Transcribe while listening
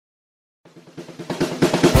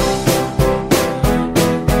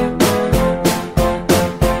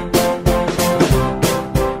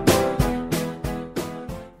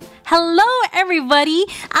everybody.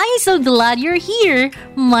 I'm so glad you're here.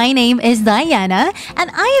 My name is Diana,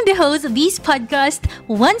 and I am the host of this podcast,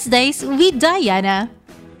 Wednesdays with Diana.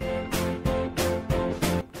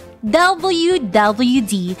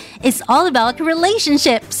 WWD is all about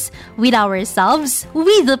relationships with ourselves,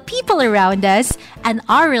 with the people around us, and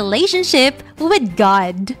our relationship with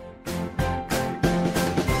God.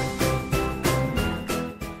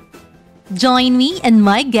 Join me and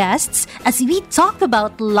my guests as we talk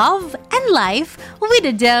about love and life with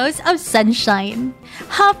a dose of sunshine.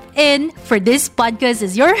 Hop in, for this podcast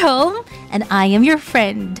is your home, and I am your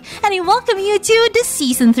friend. And I welcome you to the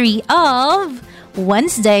Season 3 of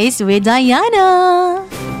Wednesdays with Diana.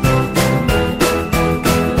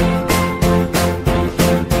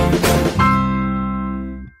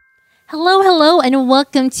 Hello, and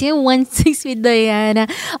welcome to Wednesdays with Diana.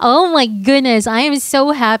 Oh my goodness, I am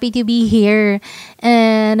so happy to be here.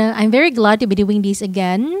 And I'm very glad to be doing this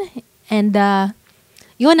again. And,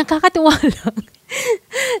 yun, nakakatuwa lang.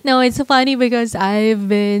 No, it's funny because I've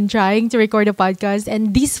been trying to record a podcast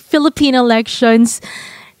and these Philippine elections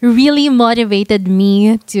really motivated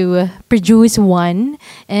me to produce one.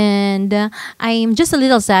 And I'm just a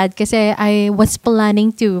little sad because I was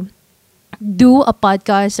planning to do a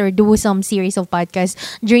podcast or do some series of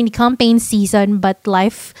podcasts during the campaign season, but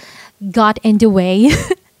life got in the way.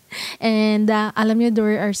 And alam niyo,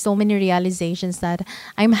 there are so many realizations that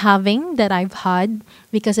I'm having, that I've had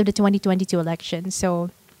because of the 2022 election. So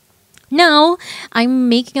now I'm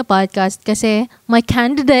making a podcast kasi my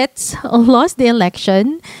candidates lost the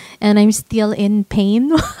election and I'm still in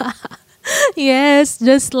pain. Yes,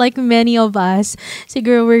 just like many of us.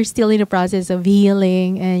 Siguro we're still in the process of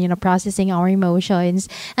healing and, processing our emotions.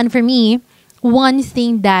 And for me, one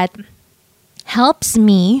thing that helps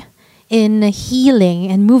me in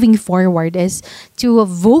healing and moving forward is to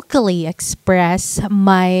vocally express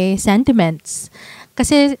my sentiments.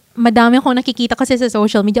 Kasi madami akong nakikita kasi sa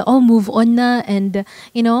social media, move on na, and,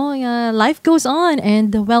 life goes on.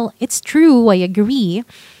 And, well, it's true, I agree.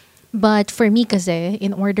 But for me kasi,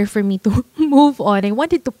 in order for me to move on, I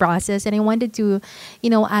wanted to process and I wanted to,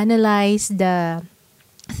 analyze the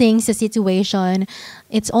things, the situation.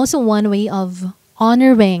 It's also one way of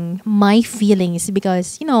honoring my feelings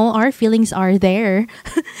because, our feelings are there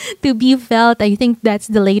to be felt. I think that's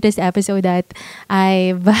the latest episode that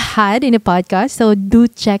I've had in a podcast. So do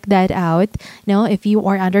check that out. If you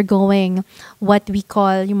are undergoing what we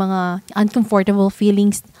call yung mga uncomfortable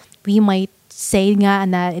feelings, we might say nga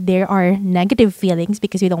na there are negative feelings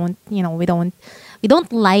because we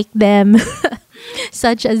don't like them,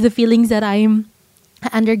 such as the feelings that I'm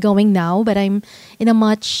undergoing now, but I'm in a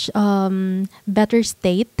much better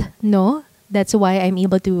state. No, that's why I'm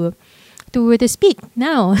able to speak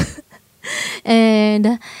now.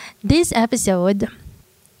 And this episode,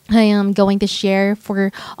 I am going to share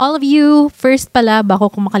for all of you. First pala,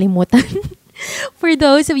 bako ko makalimutan. For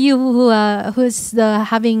those of you who's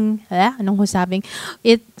having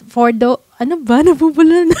it, for the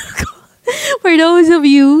nabubulan ako. For those of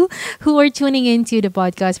you who are tuning into the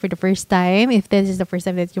podcast for the first time, if this is the first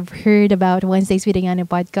time that you've heard about Wednesdays with Diana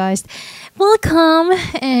podcast, welcome,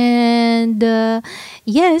 and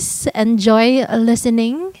yes, enjoy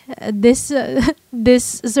listening this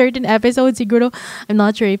certain episode. Siguro, I'm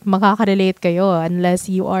not sure if makaka-relate kayo unless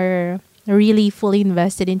you are really fully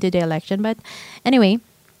invested into the election. But anyway,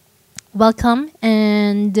 welcome,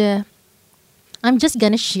 and I'm just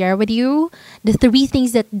gonna share with you the 3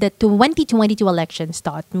 things that the 2022 elections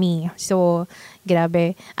taught me. So,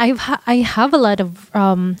 grabe. I have a lot of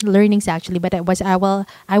learnings actually, but I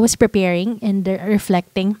was preparing and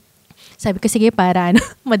reflecting. Sabi ko, sige, para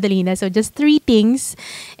madali na. So, just 3 things,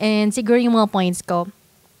 and siguro yung mga points ko,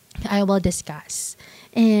 I will discuss.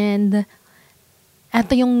 And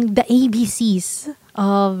ito yung the ABCs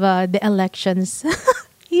of the elections.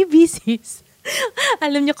 ABCs.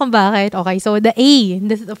 Alam niyo kung bakit? Okay, so the A,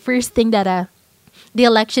 the first thing that the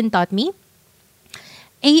election taught me.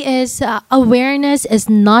 A is awareness is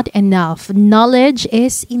not enough. Knowledge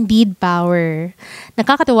is indeed power.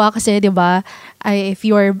 Nakakatawa kasi, di ba? If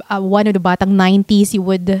you're one of the batang 90s, you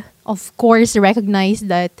would, of course, recognize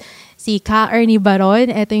that si Ka Ernie Baron,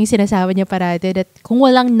 ito yung sinasabi niya parati, that kung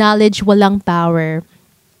walang knowledge, walang power.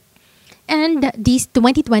 And these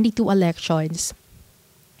 2022 elections,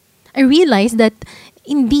 I realized that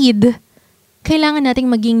indeed, kailangan nating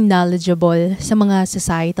maging knowledgeable sa mga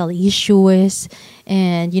societal issues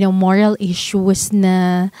and, moral issues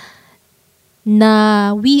na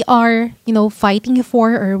we are, fighting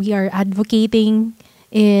for or we are advocating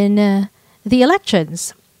in the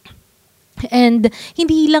elections. And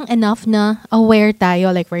hindi lang enough na aware tayo.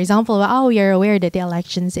 Like for example, oh, we are aware that the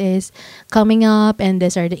elections is coming up and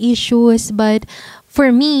these are the issues. But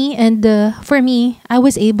for me, I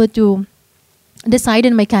was able to decide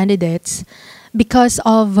on my candidates because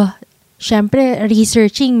of syempre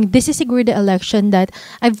researching. This is siguro the election that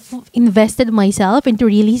I've invested myself into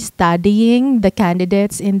really studying the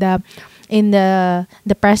candidates in the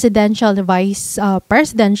presidential, the vice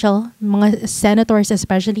presidential, mga senators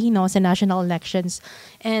especially, sa national elections.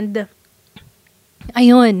 And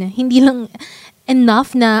ayun, hindi lang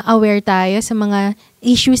enough na aware tayo sa mga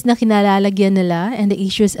issues na kinalalagyan nila and the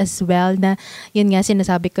issues as well na yun nga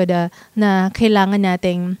sinasabi ko na kailangan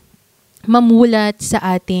nating mamulat sa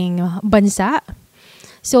ating bansa.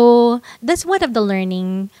 So, that's one of the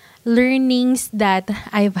learnings that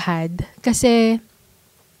I've had. Kasi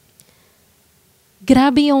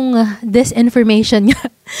grabe yung disinformation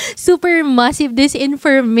niya. Super massive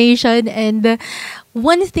disinformation. And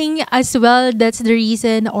one thing as well, that's the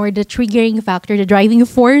reason or the triggering factor, the driving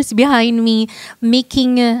force behind me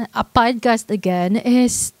making a podcast again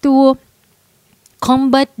is to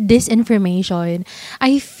combat disinformation.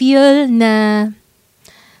 I feel na,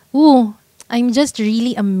 I'm just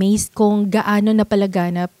really amazed kung gaano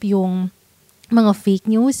napalaganap yung mga fake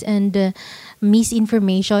news and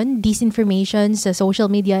misinformation, disinformation sa social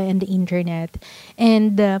media and the internet.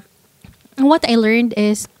 And what I learned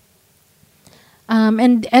is,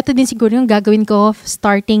 and eto din siguro yung gagawin ko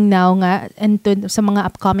starting now nga and sa mga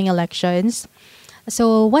upcoming elections.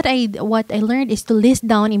 So what I learned is to list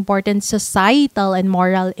down important societal and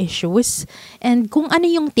moral issues and kung ano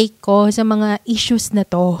yung take ko sa mga issues na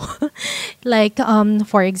to. Like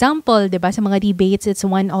for example, 'di ba sa mga debates, it's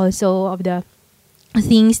one also of the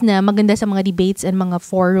things na maganda sa mga debates and mga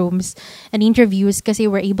forums and interviews kasi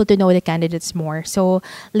we're able to know the candidates more. So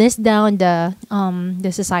list down the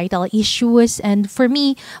societal issues and for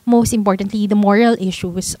me, most importantly, the moral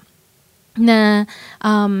issues na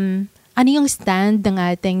ano yung stand ng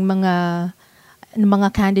ating mga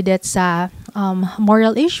candidates sa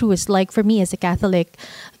moral issues. Like for me as a Catholic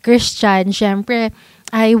Christian, syempre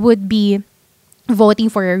I would be rooting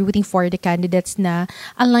for the candidates na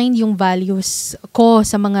aligned yung values ko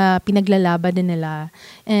sa mga pinaglalaban nila.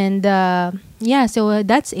 And so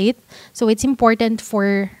that's it. So it's important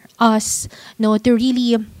for us to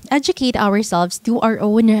really educate ourselves, do our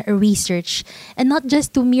own research, and not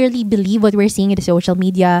just to merely believe what we're seeing in the social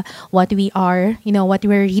media, what we're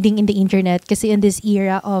reading in the internet. Kasi in this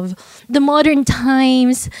era of the modern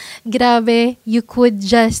times, grabe, you could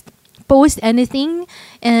just post anything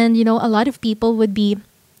and a lot of people would be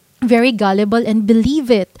very gullible and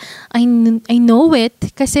believe it. I know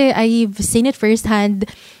it kasi I've seen it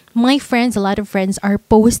firsthand. My friends, a lot of friends are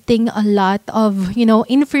posting a lot of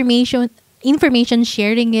information,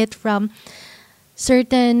 sharing it from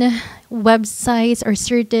certain websites or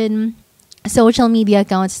certain social media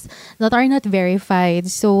accounts that are not verified.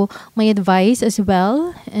 So, my advice as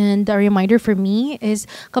well and a reminder for me is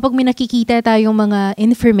kapag may nakikita tayong mga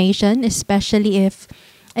information, especially if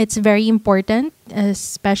it's very important,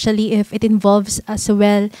 especially if it involves as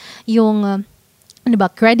well yung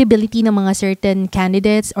credibility ng mga certain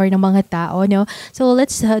candidates or ng mga tao, no? So,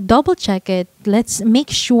 let's double check it. Let's make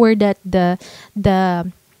sure that the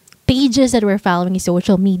pages that we're following in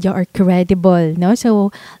social media are credible, no?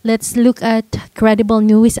 So let's look at credible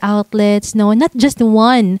news outlets, no? Not just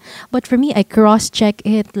one, but for me, I cross-check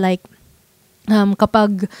it. Like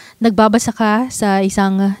kapag nagbabasa ka sa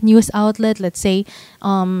isang news outlet, let's say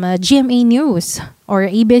GMA News or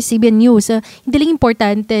ABS-CBN News, hindi lang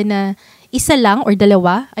importante na isa lang or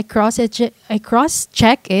dalawa. I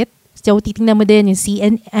cross-check it. So, titingnan mo din yung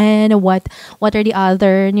CNN, what are the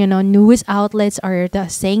other, news outlets are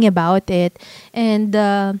saying about it. And,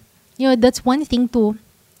 that's one thing to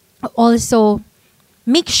also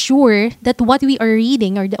make sure that what we are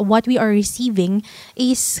reading or what we are receiving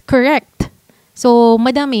is correct. So,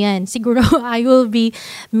 madami yan. Siguro, I will be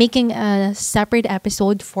making a separate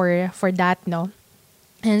episode for that, no?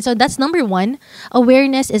 And so that's number one.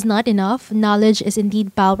 Awareness is not enough. Knowledge is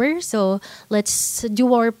indeed power. So let's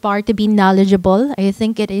do our part to be knowledgeable. I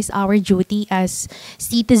think it is our duty as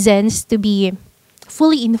citizens to be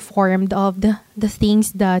fully informed of the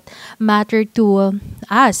things that matter to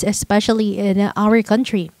us, especially in our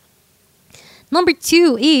country. Number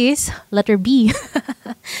two is letter B.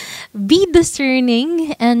 Be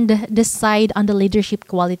discerning and decide on the leadership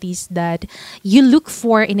qualities that you look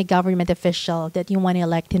for in a government official that you want to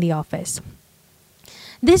elect in the office.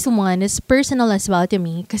 This one is personal as well to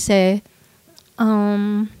me kasi,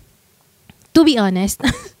 to be honest,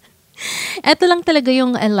 eto lang talaga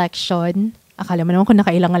yung election Akala mo naman kung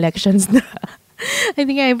nakailang elections na. I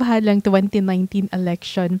think I've had lang 2019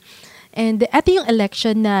 election. And ito yung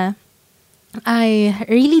election na I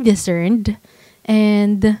really discerned.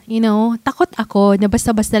 And, takot ako na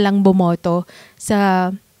basta-basta lang bumoto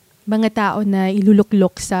sa mga tao na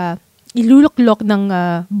iluluklok ng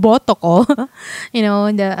boto ko,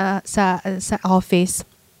 sa office.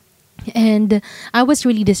 And I was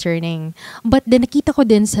really discerning. But then nakita ko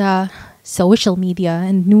din sa social media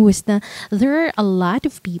and news na there are a lot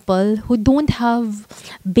of people who don't have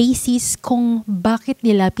basis kung bakit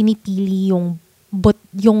nila pinipili yung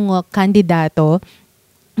kandidato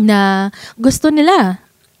na gusto nila.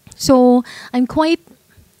 So, I'm quite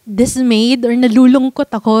dismayed or nalulungkot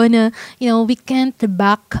ako na, we can't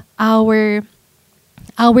back our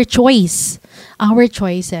choices.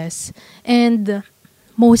 And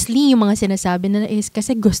mostly, yung mga sinasabi na is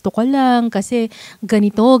kasi gusto ko lang, kasi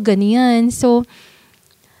ganito, ganyan. So,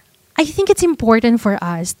 I think it's important for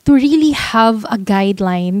us to really have a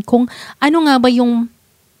guideline kung ano nga ba yung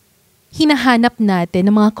hinahanap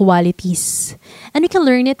natin ng mga qualities. And we can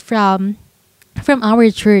learn it from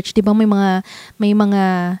our church. Diba may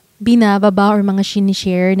mga binababa or mga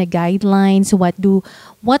sinishare na guidelines.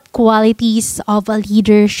 What qualities of a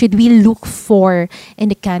leader should we look for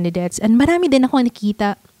in the candidates? And marami din ako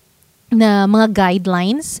nakita na mga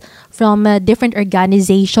guidelines from different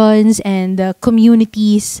organizations and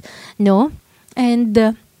communities, no?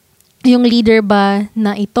 And yung leader ba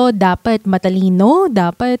na ito dapat matalino,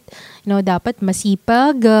 dapat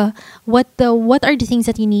masipag, what are the things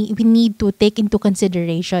that we need to take into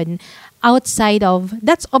consideration outside of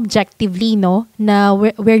that's objectively, no, na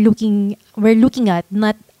we're looking at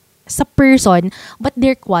not sa person but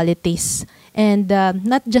their qualities, and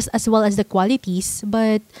not just as well as the qualities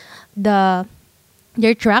but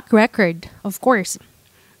their track record, of course.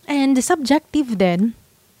 And subjective then,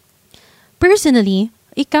 personally,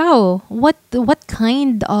 ikaw, what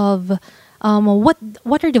kind of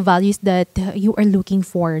what are the values that you are looking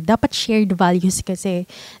for? Dapat shared values kasi,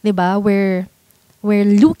 'di ba? We're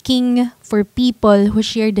looking for people who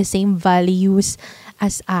share the same values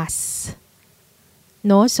as us.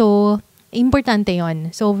 No? So, importante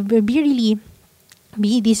 'yon. So,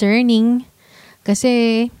 be discerning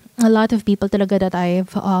kasi a lot of people talaga that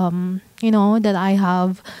I've that I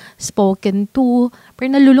have spoken to, pero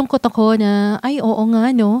nalulungkot ako na ay oo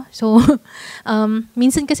nga, no. So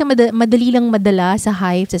minsan kasi madali lang madala sa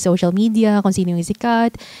hype sa social media kung sino yung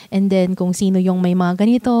sikat, and then kung sino yung may mga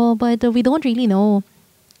ganito, but we don't really know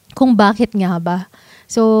kung bakit nga ba.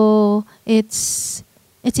 So it's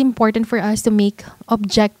important for us to make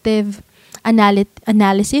objective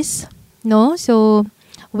analysis, no. So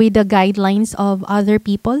with the guidelines of other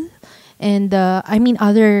people, and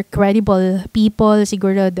other credible people,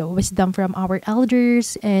 siguro the wisdom from our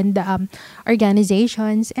elders and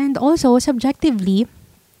organizations, and also subjectively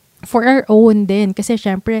for our own din. Kasi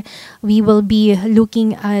syempre, we will be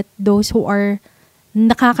looking at those who are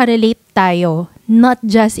nakaka-relate tayo, not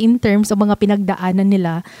just in terms of mga pinagdaanan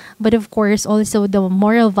nila, but of course also the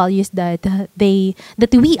moral values that we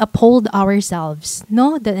uphold ourselves,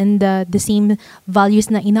 no? And the same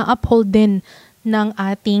values na ina-uphold din ng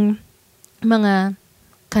ating mga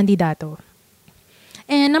kandidato.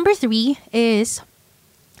 And number 3 is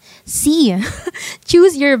C.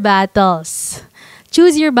 Choose your battles.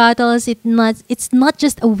 Choose your battles. It's not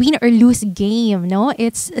just a win or lose game, no?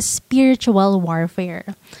 It's a spiritual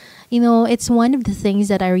warfare. It's one of the things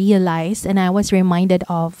that I realized and I was reminded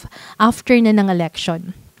of after na ng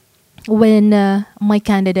election. When my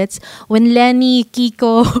candidates, when Lenny,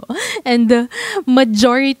 Kiko, and the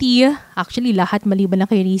majority, actually lahat maliban na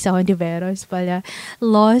kay Risa Hontiveros pala,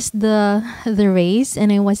 lost the race, and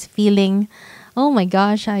I was feeling, oh my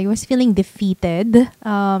gosh, I was feeling defeated.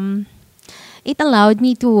 It allowed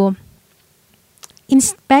me to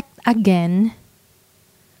inspect again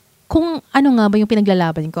kung ano nga ba yung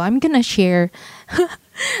pinaglalaban ko. I'm gonna share.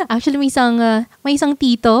 Actually, may isang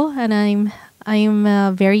tito, and I'm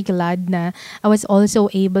very glad na I was also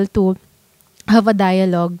able to have a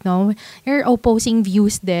dialogue, no? You're opposing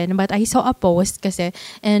views din, but I saw a post kasi,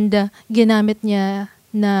 and ginamit niya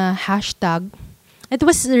na hashtag. It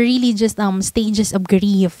was really just stages of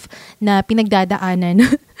grief na pinagdadaanan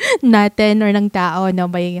natin or ng tao, no?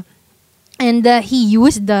 And he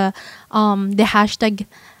used the hashtag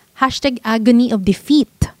agony of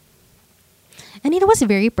defeat. And it was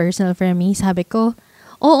very personal for me. Sabi ko,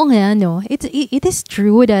 oo nga, no? It is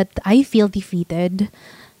true that I feel defeated.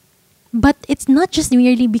 But it's not just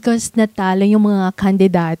merely because natalo yung mga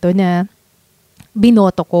kandidato na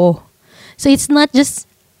binoto ko. So it's not just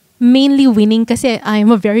mainly winning kasi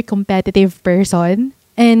I'm a very competitive person.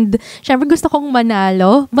 And syempre gusto kong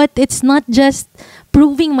manalo, but it's not just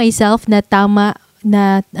proving myself na tama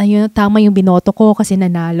yung binoto ko kasi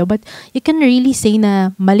nanalo, but you can really say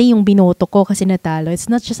na mali yung binoto ko kasi natalo. It's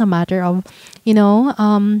not just a matter of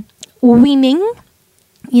winning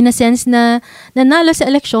in a sense na nanalo sa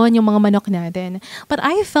eleksyon yung mga manok natin, but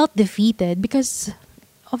I felt defeated because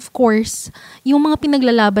of course yung mga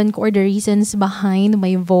pinaglalaban ko or the reasons behind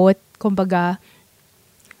my vote, kumbaga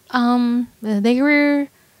they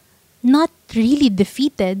were not really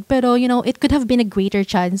defeated, pero it could have been a greater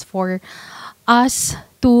chance for us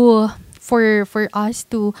to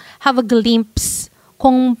have a glimpse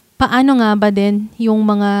kung paano nga ba din yung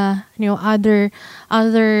mga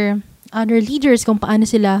other leaders, kung paano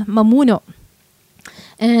sila mamuno.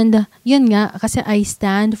 And yun nga, kasi I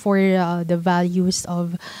stand for the values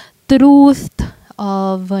of truth,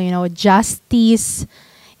 of justice,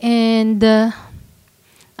 and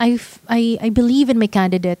I believe in my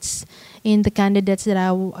candidates, in the candidates that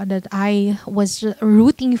I was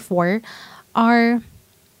rooting for are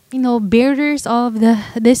bearers of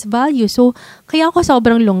this value. So kaya ako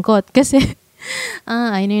sobrang lungkot kasi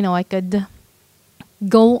I could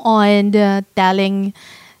go on telling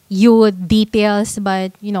you details,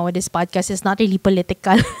 but this podcast is not really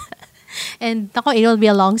political. And it will be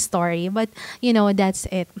a long story, but that's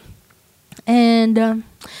it. And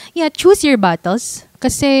choose your battles,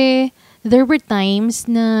 kasi there were times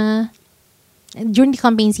na during the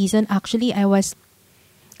campaign season, actually I was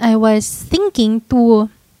thinking to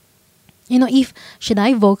if should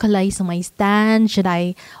I vocalize my stand, should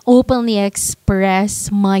I openly express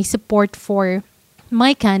my support for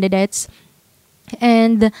my candidates.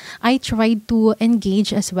 And I tried to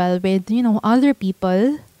engage as well with other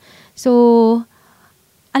people. So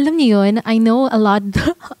alam niyo yun, I know a lot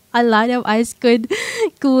of us could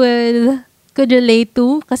relate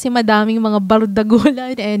to, kasi madaming mga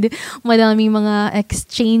barudagulan and madaming mga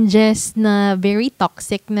exchanges na very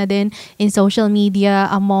toxic na din in social media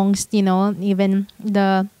amongst even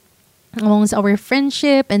amongst our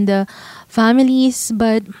friendship and the families.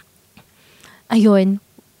 But ayun,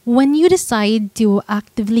 when you decide to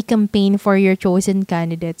actively campaign for your chosen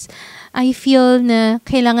candidates, I feel na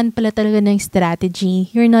kailangan pala talaga ng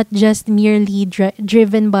strategy. You're not just merely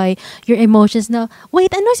driven by your emotions na,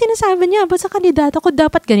 wait, ano sinasabi niya? Ba't sa kandidato ko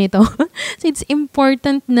dapat ganito? So it's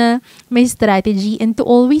important na may strategy and to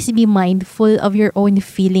always be mindful of your own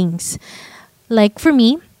feelings. Like for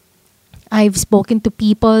me, I've spoken to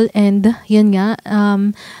people and yun nga,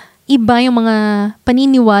 iba yung mga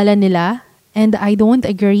paniniwala nila. And I don't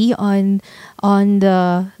agree on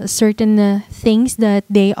the certain things that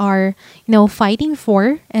they are fighting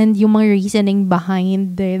for, and yung mga reasoning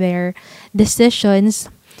behind their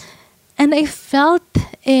decisions. And I felt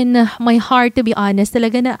in my heart, to be honest,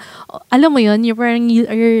 talaga na alam mo yun, you're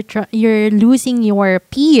losing your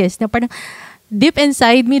peace. Na parang deep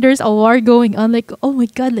inside me, there's a war going on. Like, oh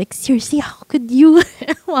my God, like seriously, how could you?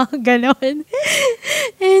 Mga ganon.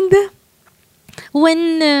 And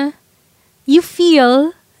when you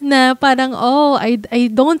feel na parang, I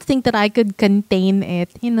don't think that I could contain it,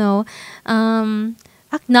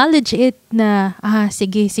 acknowledge it na,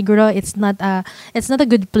 sige, siguro it's not a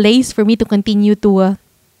good place for me to continue to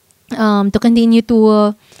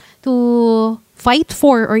fight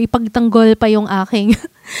for or ipagtanggol pa yung aking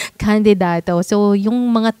kandidato. So,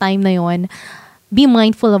 yung mga time na yon, be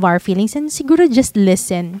mindful of our feelings and siguro just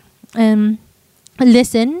listen.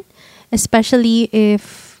 Listen, especially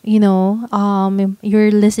if you're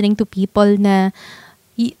listening to people na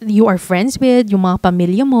you are friends with, yung mga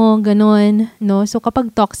pamilya mo, ganun, no? So kapag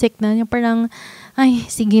toxic na, yung parang, ay,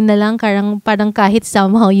 sige na lang, parang kahit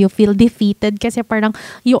somehow you feel defeated kasi parang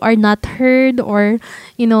you are not heard or,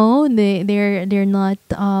 they're not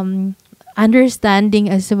understanding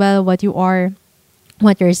as well what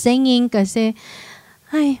you're singing kasi,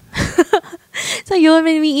 ay, so yun,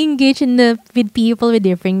 when we engage with people with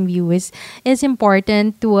different views, it's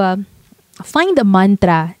important to find a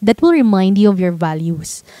mantra that will remind you of your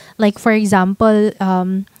values. Like for example,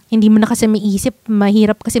 hindi mo na kasi maiisip,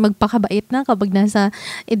 mahirap kasi magpakabait na kapag nasa,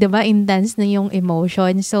 diba, intense na yung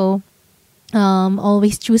emotion. So,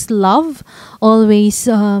 always choose love, always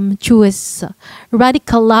choose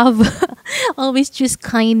radical love, always choose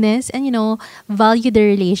kindness, and value the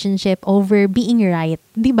relationship over being right,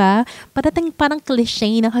 diba? Parang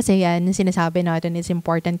cliche na kasi yan, sinasabi natin it's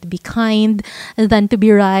important to be kind than to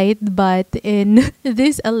be right, but in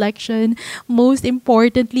this election, most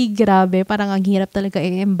importantly, grabe, parang ang hirap talaga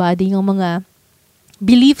i-embody yung mga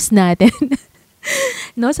beliefs natin.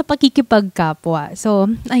 no, sa pakikipagkapwa. So,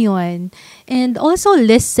 ayun. And also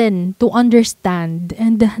listen to understand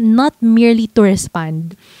and not merely to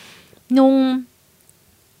respond. Nung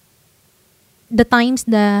the times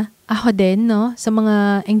na ako din, no, sa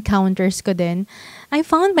mga encounters ko din, I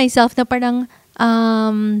found myself na parang,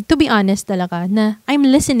 to be honest talaga, na I'm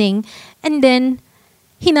listening and then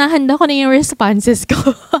hinahanda ko na yung responses ko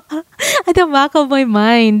at the back of my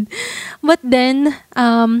mind. But then,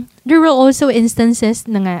 there were also instances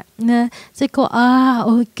na nga, na sabi ko,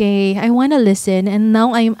 okay, I wanna listen and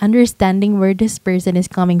now I'm understanding where this person is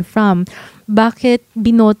coming from. Bakit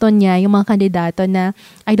binoto niya yung mga kandidato na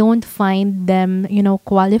I don't find them,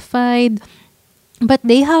 qualified, but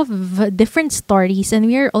they have different stories and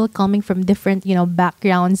we are all coming from different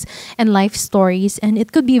backgrounds and life stories, and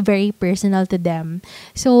it could be very personal to them.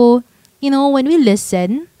 So when we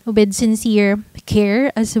listen with sincere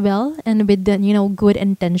care as well and with the, good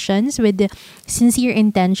intentions, with the sincere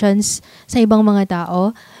intentions sa ibang mga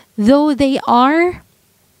tao, though they are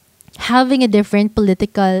having a different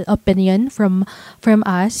political opinion from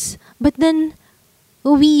us, but then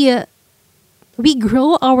we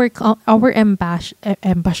grow our empassion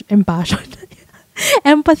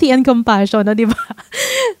empathy and compassion, no, di ba?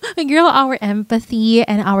 We grow our empathy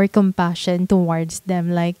and our compassion towards them,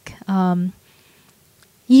 like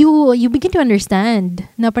you begin to understand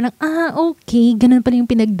na parang, okay, ganun pala yung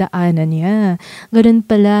pinagdaanan niya. Ganun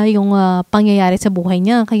pala yung pangyayari sa buhay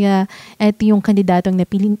niya. Kaya eto yung kandidatong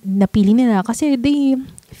napili nila kasi they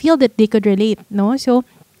feel that they could relate, no? So,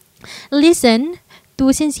 listen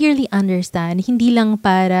to sincerely understand, hindi lang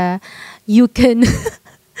para you can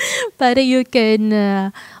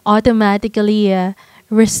automatically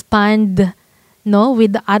respond, no,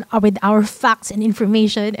 with our facts and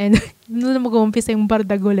information, and doon mag-uumpisa yung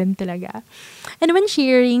bardagulan talaga. And when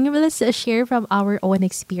sharing, let's share from our own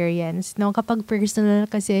experience, no? Kapag personal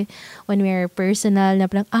kasi, when we're personal na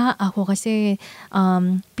parang, ako kasi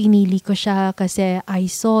pinili ko siya kasi I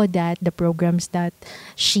saw that the programs that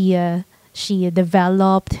she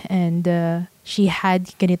developed and she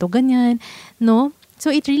had ganito ganyan, no? So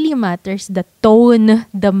it really matters the tone,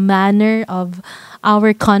 the manner of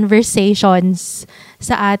our conversations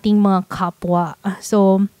sa ating mga kapwa.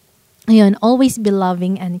 So, ayun, always be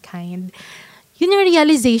loving and kind. Yun yung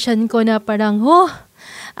realization ko na parang,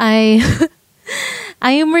 I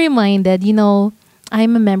am reminded,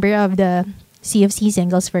 I'm a member of the CFC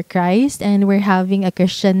Singles for Christ, and we're having a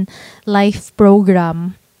Christian life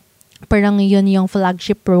program. Parang yun yung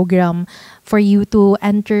flagship program for you to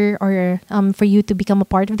enter or for you to become a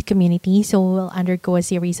part of the community. So we'll undergo a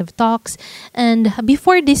series of talks. And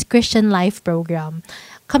before this Christian life program,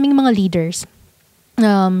 kaming mga leaders,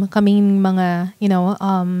 kaming mga,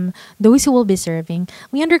 those who will be serving,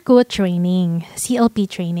 we undergo a training, CLP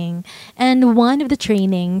training. And one of the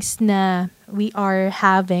trainings na we are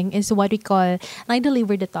having is what we call, and I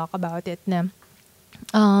delivered the talk about it, na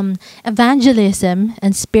evangelism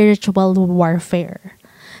and spiritual warfare.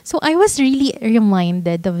 So I was really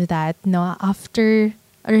reminded of that, no, after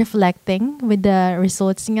reflecting with the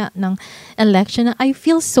results nga ng election. I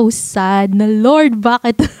feel so sad na, Lord,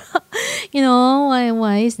 bakit?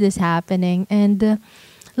 Why is this happening? And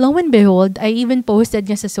lo and behold, I even posted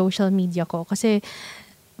nga sa social media ko kasi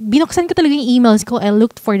binuksan ko talaga yung emails ko. I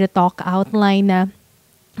looked for the talk outline na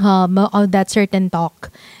of that certain talk.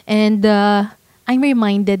 And I'm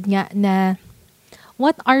reminded nga na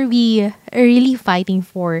what are we really fighting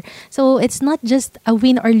for? So, it's not just a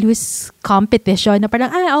win or lose competition na parang,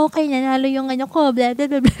 okay, nanalo yung ko, blah, blah,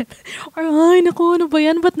 blah, blah. Or, naku, ano ba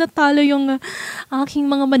yan? Ba't natalo yung aking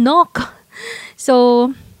mga manok?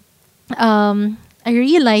 So, I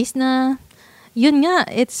realized na, yun nga,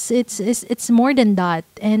 it's more than that.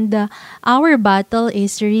 And our battle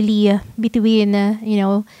is really between,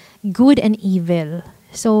 good and evil.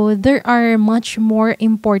 So, there are much more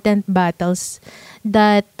important battles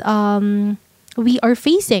that we are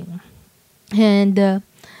facing. And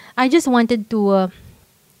I just wanted to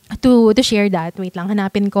share that. Wait lang,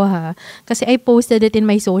 hanapin ko ha. Kasi I posted it in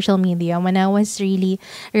my social media when I was really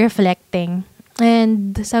reflecting.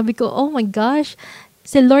 And sabi ko, oh my gosh,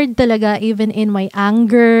 si Lord talaga, even in my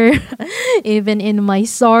anger, even in my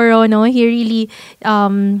sorrow, no, He really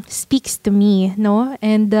speaks to me, no?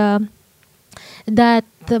 And that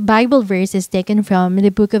the Bible verse is taken from the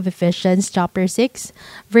book of Ephesians chapter 6,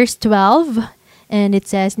 verse 12. And it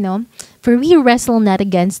says, no, for we wrestle not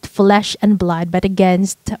against flesh and blood, but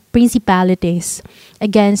against principalities,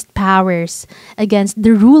 against powers, against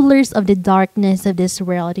the rulers of the darkness of this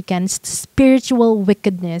world, against spiritual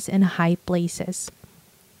wickedness in high places.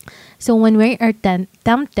 So when we are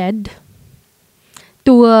tempted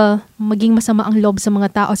to maging masama ang loob sa mga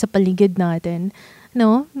tao sa paligid natin.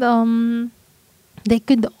 No? They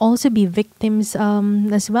could also be victims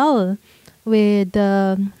as well with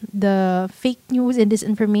the fake news and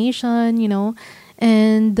disinformation,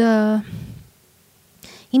 and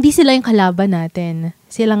hindi sila yung kalaban natin.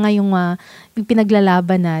 Sila nga yung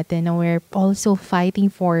pinaglalaban natin, and we're also fighting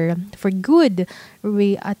for good.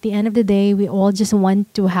 At the end of the day, we all just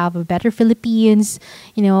want to have a better Philippines.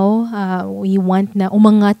 We want na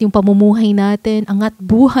umangat yung pamumuhay natin, angat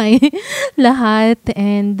buhay, lahat.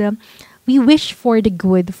 And we wish for the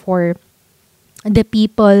good for the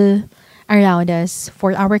people around us,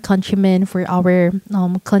 for our countrymen, for our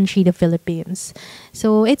country, the Philippines.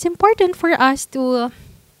 So it's important for us to,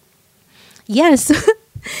 yes,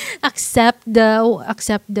 accept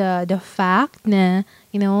the fact na,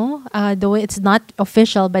 though it's not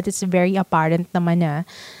official, but it's very apparent naman na,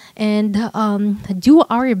 and do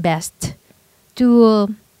our best to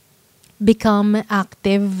become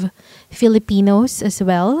active Filipinos as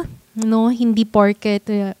well. Hindi porket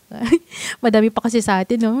madami pa kasi sa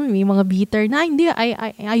atin, may mga bitter na hindi,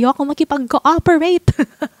 ayoko makipag-cooperate.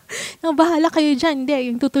 Bahala kayo dyan. Hindi,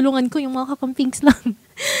 yung tutulungan ko yung mga kakampings lang.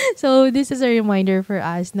 So this is a reminder for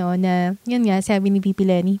us, na yun nga, sabi ni Pipi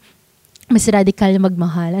Lenny, mas radical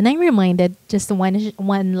magmahal. And I'm reminded, just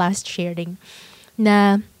one last sharing,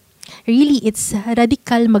 na really it's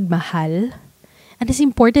radical magmahal. And it's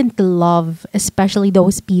important to love, especially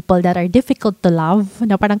those people that are difficult to love.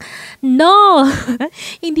 Na parang, no!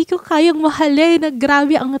 Hindi ko kayang mahalin.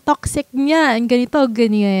 Grabe ang toxic niya. Ang ganito,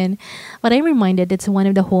 ganyan. But I'm reminded, it's one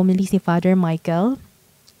of the homilies ni Father Michael.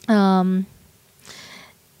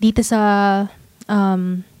 Dito sa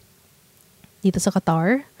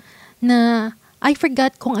Qatar. Na, I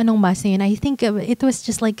forgot kung anong mass na yun. I think it was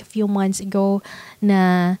just like a few months ago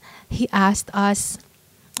na he asked us,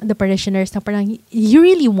 the parishioners, na parang, you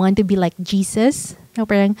really want to be like Jesus? Na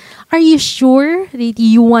parang, are you sure that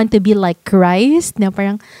you want to be like Christ? Na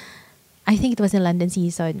parang, I think it was in London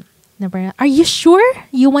season. Na parang, are you sure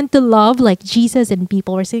you want to love like Jesus? And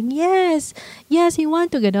people were saying, yes, you want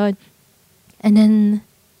to, ganon. And then,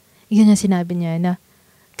 yun na sinabi niya na,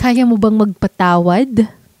 kaya mo bang magpatawad?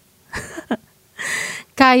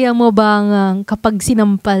 Kaya mo bang kapag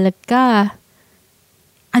sinampal ka,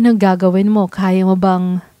 anong gagawin mo? Kaya mo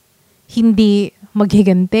bang hindi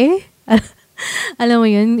maghigante? Alam mo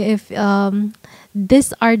yun, if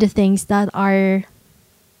these are the things that are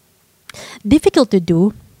difficult to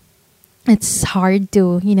do, it's hard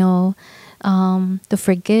to, to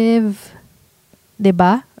forgive,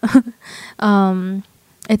 diba?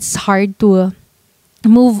 It's hard to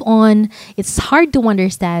move on. It's hard to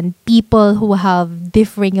understand people who have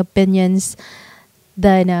differing opinions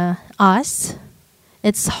than us.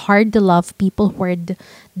 It's hard to love people who are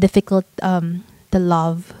difficult to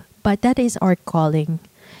love. But that is our calling.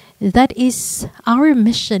 That is our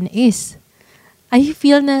mission is. I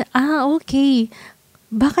feel na, okay.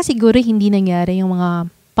 Baka siguro hindi nangyari yung mga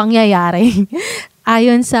pangyayari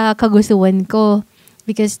ayon sa kagustuhan ko.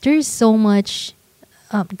 Because there's so much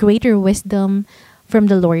greater wisdom from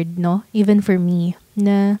the Lord, no? Even for me,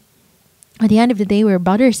 na at the end of the day, we're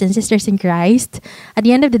brothers and sisters in Christ. At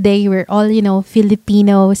the end of the day, we're all,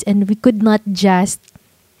 Filipinos, and we could not just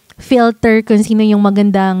filter kung sino yung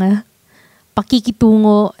magandang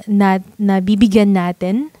pakikitungo na bibigyan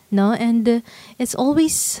natin, no? And it's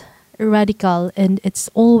always radical, and it's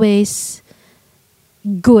always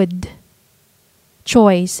good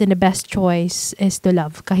choice, and the best choice is to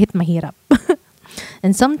love, kahit mahirap.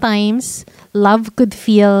 And sometimes, love could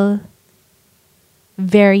feel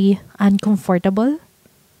very uncomfortable.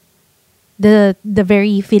 The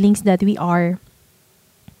very feelings that we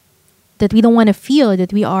don't want to feel,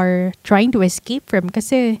 that we are trying to escape from,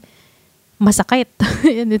 kasi masakit.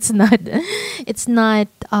 And it's not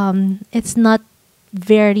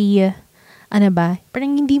very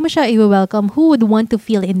parang hindi mo siya i-welcome. Who would want to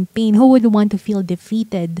feel in pain? Who would want to feel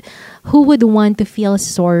defeated? Who would want to feel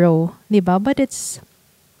sorrow? Diba? But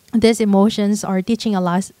these emotions are teaching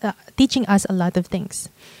us a lot of things.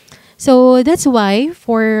 So that's why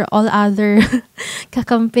for all other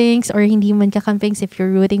kakampings or hindi man kakampings, if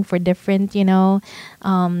you're rooting for different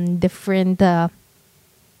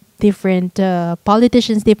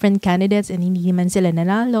politicians, different candidates, and hindi man sila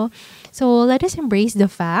nanalo. So let us embrace the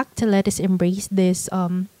fact. Let us embrace this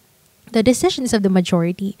the decisions of the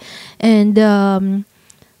majority, and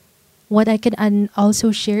what I can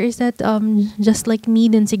also share is that just like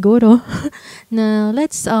me din siguro na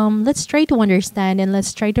let's try to understand and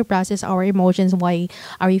let's try to process our emotions. Why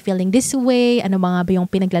are we feeling this way? Ano mga ba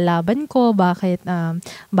yung pinaglalaban ko? Bakit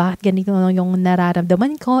ganito yung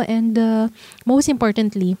nararamdaman ko? And most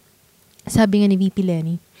importantly, sabi nga ni VP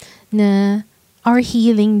Lenny na our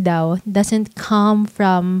healing daw doesn't come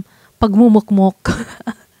from pagmumukmok.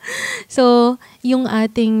 So, yung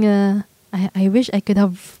ating I wish I could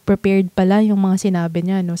have prepared pala yung mga sinabi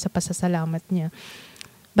niya no sa pasasalamat niya.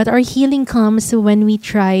 But our healing comes when we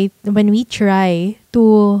try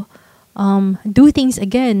to do things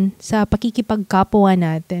again sa pakikipagkapwa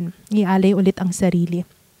natin. Ialay ulit ang sarili.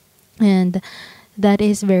 And that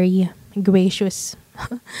is very gracious.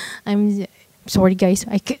 I'm sorry guys,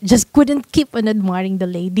 just couldn't keep on admiring the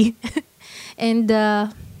lady. And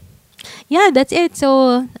yeah, that's it.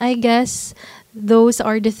 So I guess those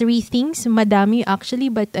are the three things. Madami actually,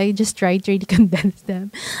 but I just tried to really condense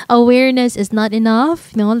them. Awareness is not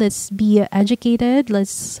enough. Let's be educated.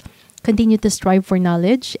 Let's continue to strive for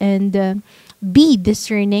knowledge and be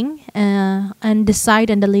discerning and decide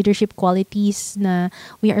on the leadership qualities na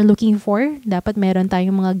we are looking for. Dapat meron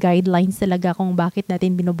tayong mga guidelines talaga kung bakit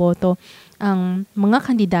natin binoboto ang mga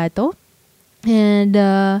kandidato. And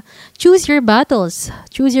choose your battles.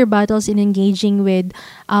 Choose your battles in engaging with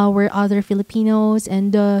our other Filipinos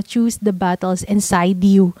and choose the battles inside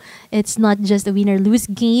you. It's not just a win or lose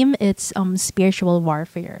game. It's spiritual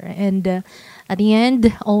warfare. And at the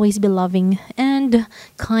end, always be loving and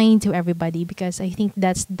kind to everybody because I think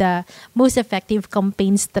that's the most effective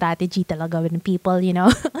campaign strategy talaga when people,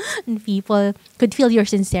 when people could feel your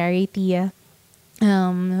sincerity.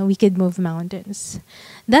 We could move mountains.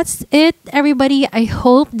 That's it, everybody. I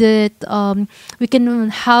hope that we can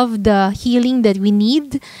have the healing that we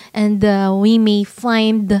need and we may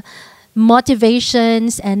find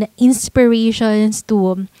motivations and inspirations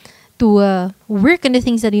to work on the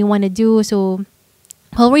things that we want to do. So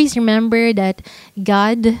always remember that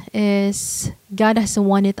God has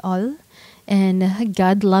won it all and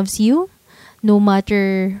God loves you no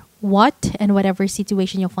matter what and whatever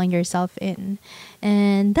situation you find yourself in.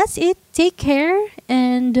 And that's it. Take care.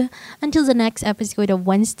 And until the next episode of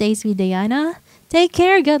Wednesdays with Diana, take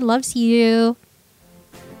care. God loves you.